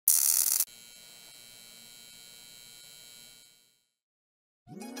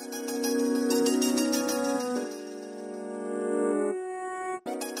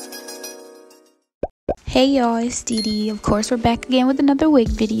Hey y'all, it's Dee. Of course, we're back again with another wig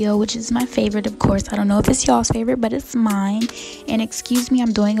video, which is my favorite, of course. I don't know if it's y'all's favorite, but it's mine. And excuse me,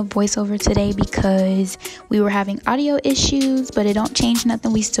 I'm doing a voiceover today because we were having audio issues, but it don't change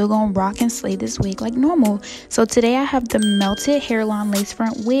nothing. We still gonna rock and slay this wig like normal. So today I have the melted hairline lace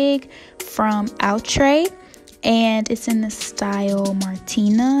front wig from Outre, and it's in the style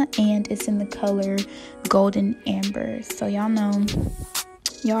Martina, and it's in the color golden amber. So y'all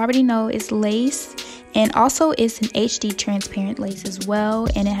already know it's lace. And also it's an HD transparent lace as well,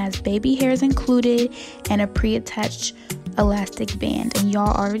 and it has baby hairs included and a pre-attached elastic band. And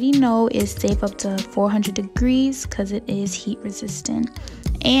y'all already know it's safe up to 400 degrees because it is heat resistant.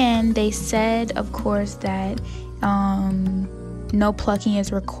 And they said, of course, that no plucking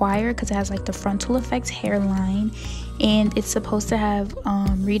is required because it has like the frontal effects hairline, and it's supposed to have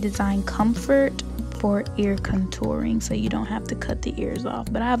redesigned comfort for ear contouring, so you don't have to cut the ears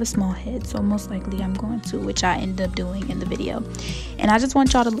off. But I have a small head, so most likely I'm going to, which I ended up doing in the video. And I just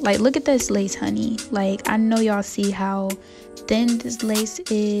want y'all to like look at this lace, honey. Like, I know y'all see how thin this lace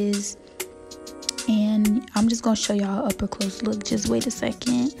is, and I'm just gonna show y'all up a close look. Just wait a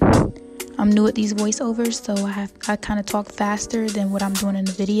second. I'm new at these voiceovers, so I kind of talk faster than what I'm doing in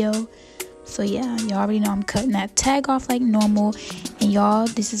the video. So yeah, y'all already know I'm cutting that tag off like normal. And y'all,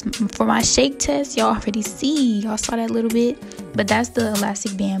 this is for my shake test. Y'all already see, y'all saw that little bit, but that's the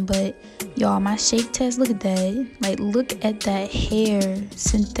elastic band. But y'all, my shake test, look at that. Like, look at that hair,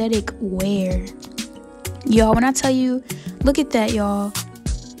 synthetic wear. Y'all, when I tell you, look at that, y'all.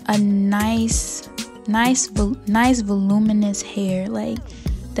 A nice voluminous hair. Like,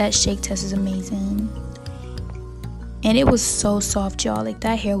 that shake test is amazing. And it was so soft, y'all. Like,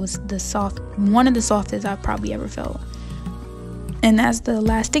 that hair was one of the softest I've probably ever felt. And that's the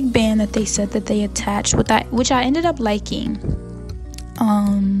elastic band that they said that they attached with that, which I ended up liking.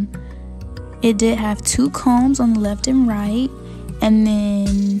 It did have two combs on the left and right, and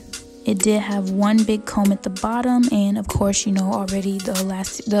then it did have one big comb at the bottom, and of course, you know already the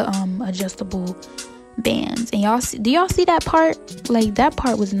adjustable bands. And do y'all see that part? Like, that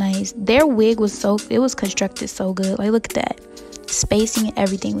part was nice. Their wig was constructed so good. Like, look at that spacing and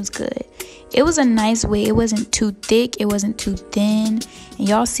everything was good. It was a nice wig. It wasn't too thick, it wasn't too thin. And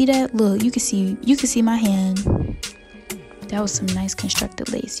y'all see that? Look, you can see my hand. That was some nice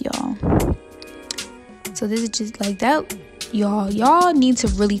constructed lace, y'all. So this is just like that. Y'all need to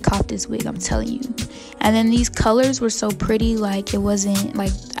really cop this wig, I'm telling you. And then these colors were so pretty. Like, it wasn't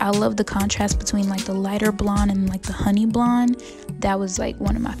like, I love the contrast between like the lighter blonde and like the honey blonde. That was like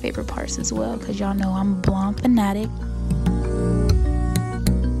one of my favorite parts as well, because y'all know I'm a blonde fanatic.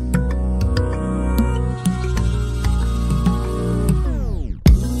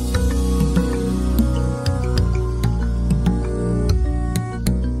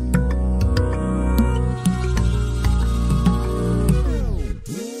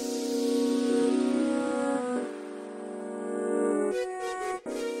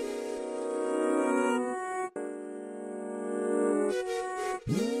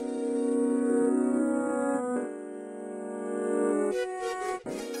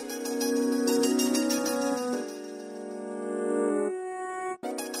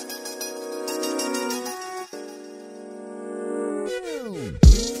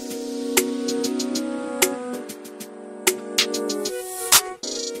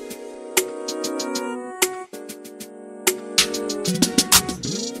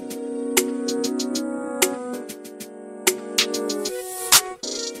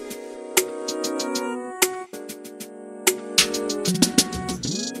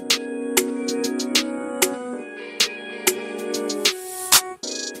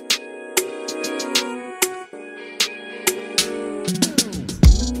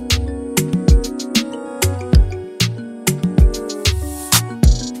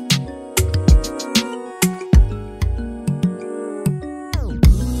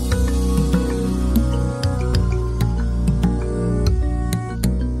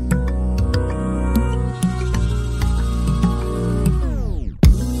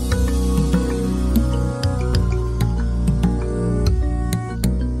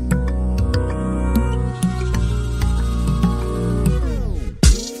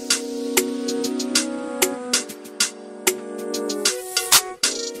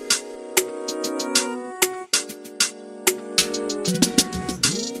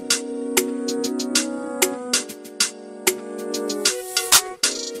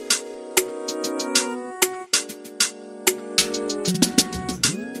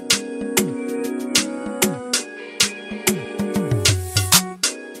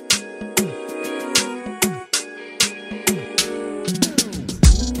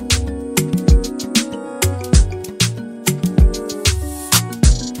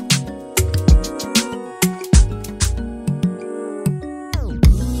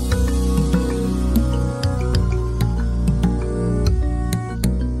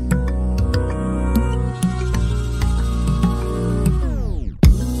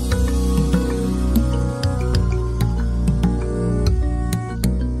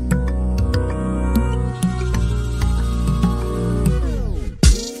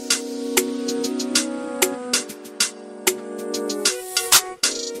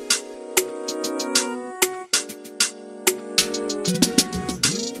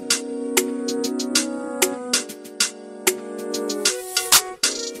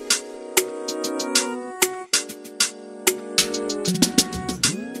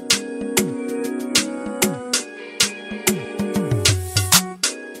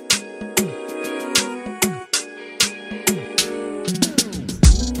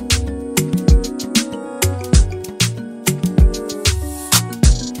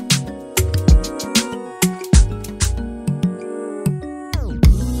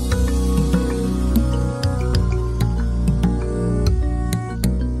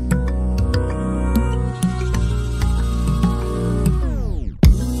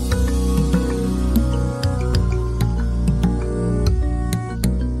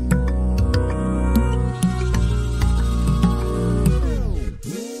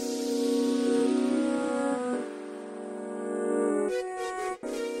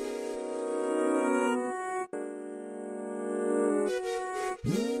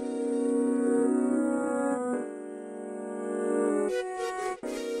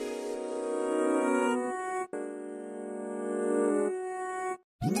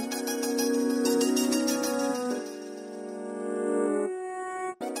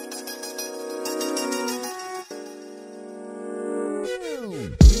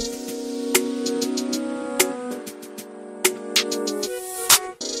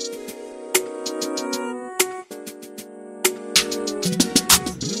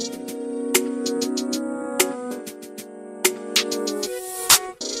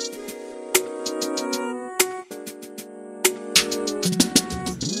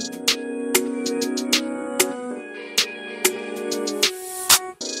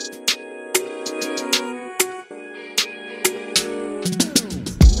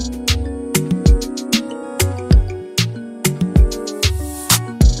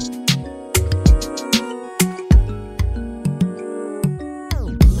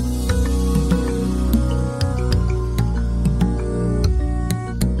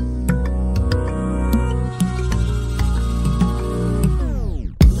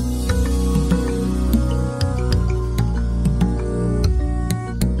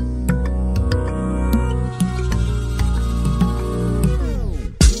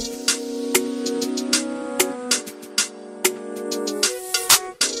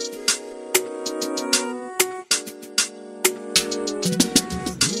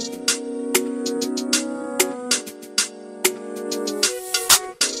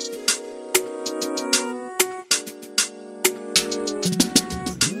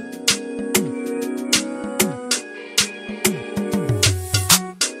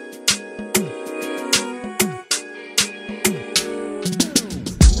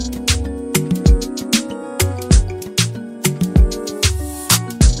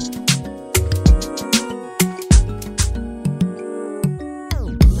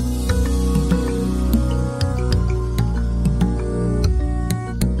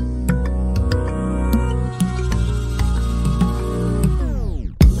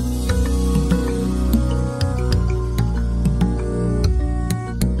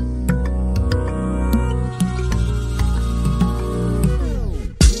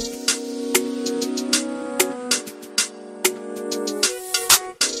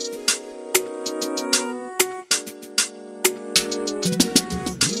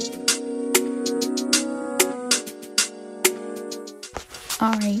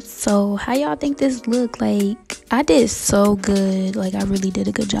 So how y'all think this look? Like, I did so good. Like, I really did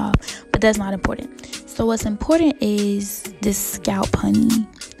a good job, but that's not important. So what's important is this scalp, honey.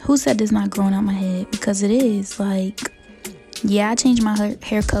 Who said this not growing out my head? Because it is. Like, yeah, I changed my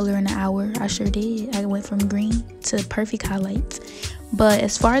hair color in an hour. I sure did. I went from green to perfect highlights. But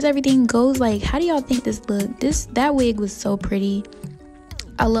as far as everything goes, like, how do y'all think this look? That wig was so pretty.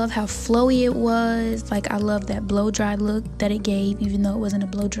 I love how flowy it was. Like, I love that blow dry look that it gave, even though it wasn't a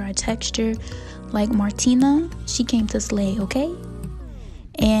blow dry texture. Like Martina, she came to slay, okay?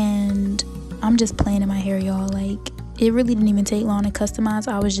 And I'm just playing in my hair, y'all. Like, it really didn't even take long to customize.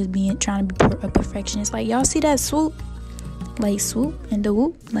 I was just trying to be a perfectionist. Like, y'all see that swoop? Like, swoop and the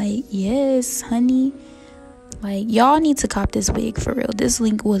whoop. Like, yes, honey. Like, y'all need to cop this wig for real. This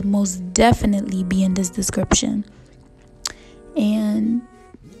link will most definitely be in this description. And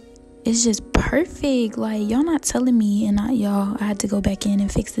it's just perfect. Like, y'all not telling me, and I had to go back in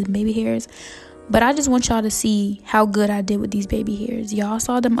and fix the baby hairs. But I just want y'all to see how good I did with these baby hairs. Y'all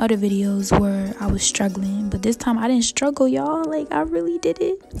saw them other videos where I was struggling, but this time I didn't struggle, y'all. Like, I really did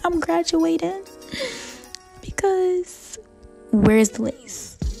it. I'm graduating. Because where's the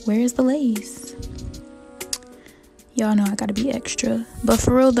lace? Where's the lace? Y'all know I gotta be extra. But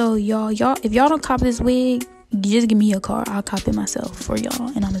for real though, y'all, if y'all don't cop this wig, just give me a card. I'll cop it myself for y'all,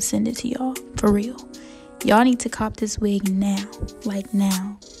 and I'm gonna send it to y'all. For real. Y'all need to cop this wig now. Like,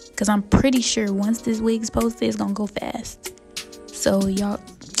 now. Because I'm pretty sure once this wig's posted, it's gonna go fast. So y'all,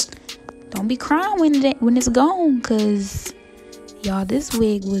 don't be crying when it's gone. Because, y'all, this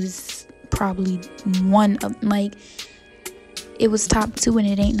wig was probably one of, like, it was top 2 and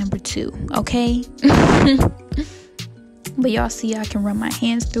it ain't number 2. Okay? But y'all see, I can run my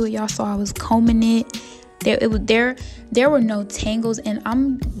hands through it. Y'all saw I was combing it. There were no tangles, and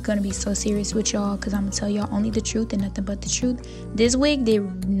I'm gonna be so serious with y'all because I'm gonna tell y'all only the truth and nothing but the truth. This wig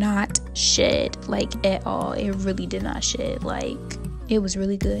did not shed, like, at all. It really did not shed. Like, it was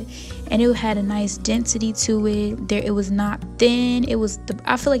really good, and it had a nice density to it. It was not thin.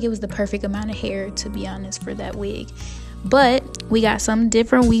 I feel like it was the perfect amount of hair, to be honest, for that wig. But we got something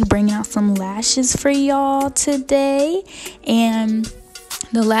different. We bring out some lashes for y'all today, and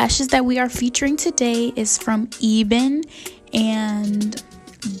the lashes that we are featuring today is from Ebin, and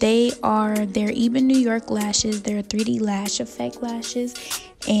they're Ebin New York lashes. They're 3D lash effect lashes,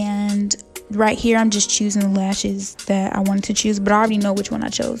 and right here I'm just choosing the lashes that I wanted to choose, but I already know which one I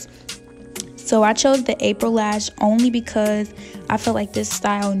chose. So I chose the April lash only because I felt like this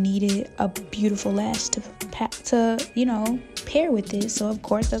style needed a beautiful lash to pair with it. So of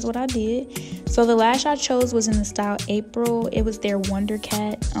course that's what I did. So the lash I chose was in the style April. It was their Wonder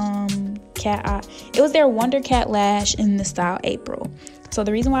Cat it was their Wonder Cat lash in the style April. So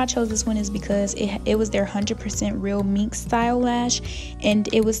the reason why I chose this one is because it was their 100% real mink style lash,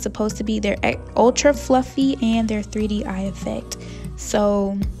 and it was supposed to be their ultra fluffy and their 3D eye effect.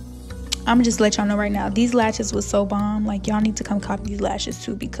 So I'm just let y'all know right now, these lashes was so bomb. Like, y'all need to come copy these lashes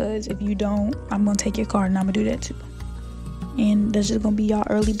too, because if you don't, I'm gonna take your card and I'm gonna do that too. And that's just gonna be y'all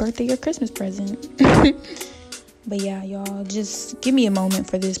early birthday or Christmas present. But yeah, y'all, just give me a moment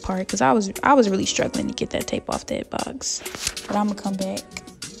for this part, because I was really struggling to get that tape off that box. But I'm gonna come back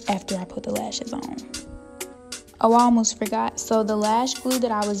after I put the lashes on. Oh, I almost forgot. So the lash glue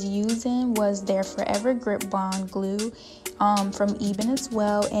that I was using was their Forever Grip Bond glue from Ebin as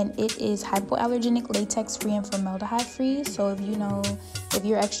well, and it is hypoallergenic, latex free, and formaldehyde free. So if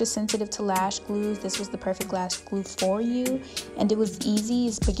you're extra sensitive to lash glues, this was the perfect lash glue for you. And it was easy.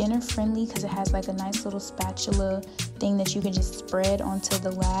 It's beginner friendly because it has like a nice little spatula thing that you can just spread onto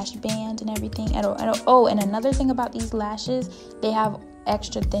the lash band and everything. And another thing about these lashes, they have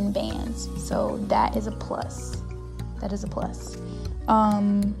extra thin bands, so that is a plus. That is a plus.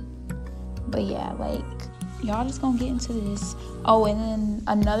 But yeah, like, y'all just gonna get into this. Oh, and then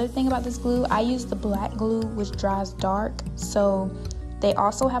another thing about this glue, I use the black glue, which dries dark. So they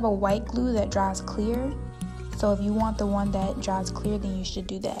also have a white glue that dries clear. So if you want the one that dries clear, then you should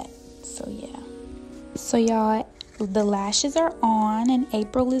do that. So yeah. So y'all, the lashes are on and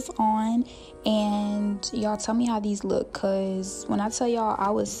April is on, and y'all tell me how these look, because when I tell y'all I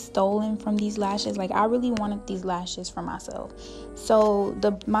was stolen from these lashes, like, I really wanted these lashes for myself. So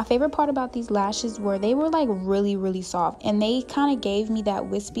my favorite part about these lashes were they were like really, really soft, and they kind of gave me that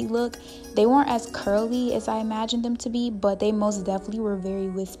wispy look. They weren't as curly as I imagined them to be, but they most definitely were very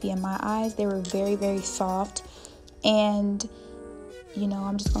wispy in my eyes. They were very, very soft, and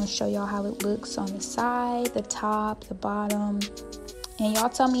I'm just going to show y'all how it looks on the side, the top, the bottom, And y'all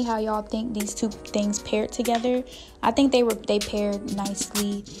tell me how y'all think these two things paired together. I think they paired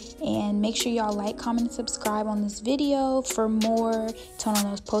nicely. And make sure y'all like, comment, and subscribe on this video for more. Turn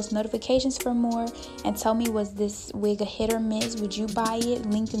on those post notifications for more. And tell me, was this wig a hit or miss? Would you buy it?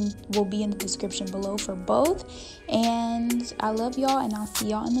 Link will be in the description below for both. And I love y'all, and I'll see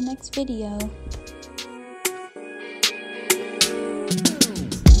y'all in the next video.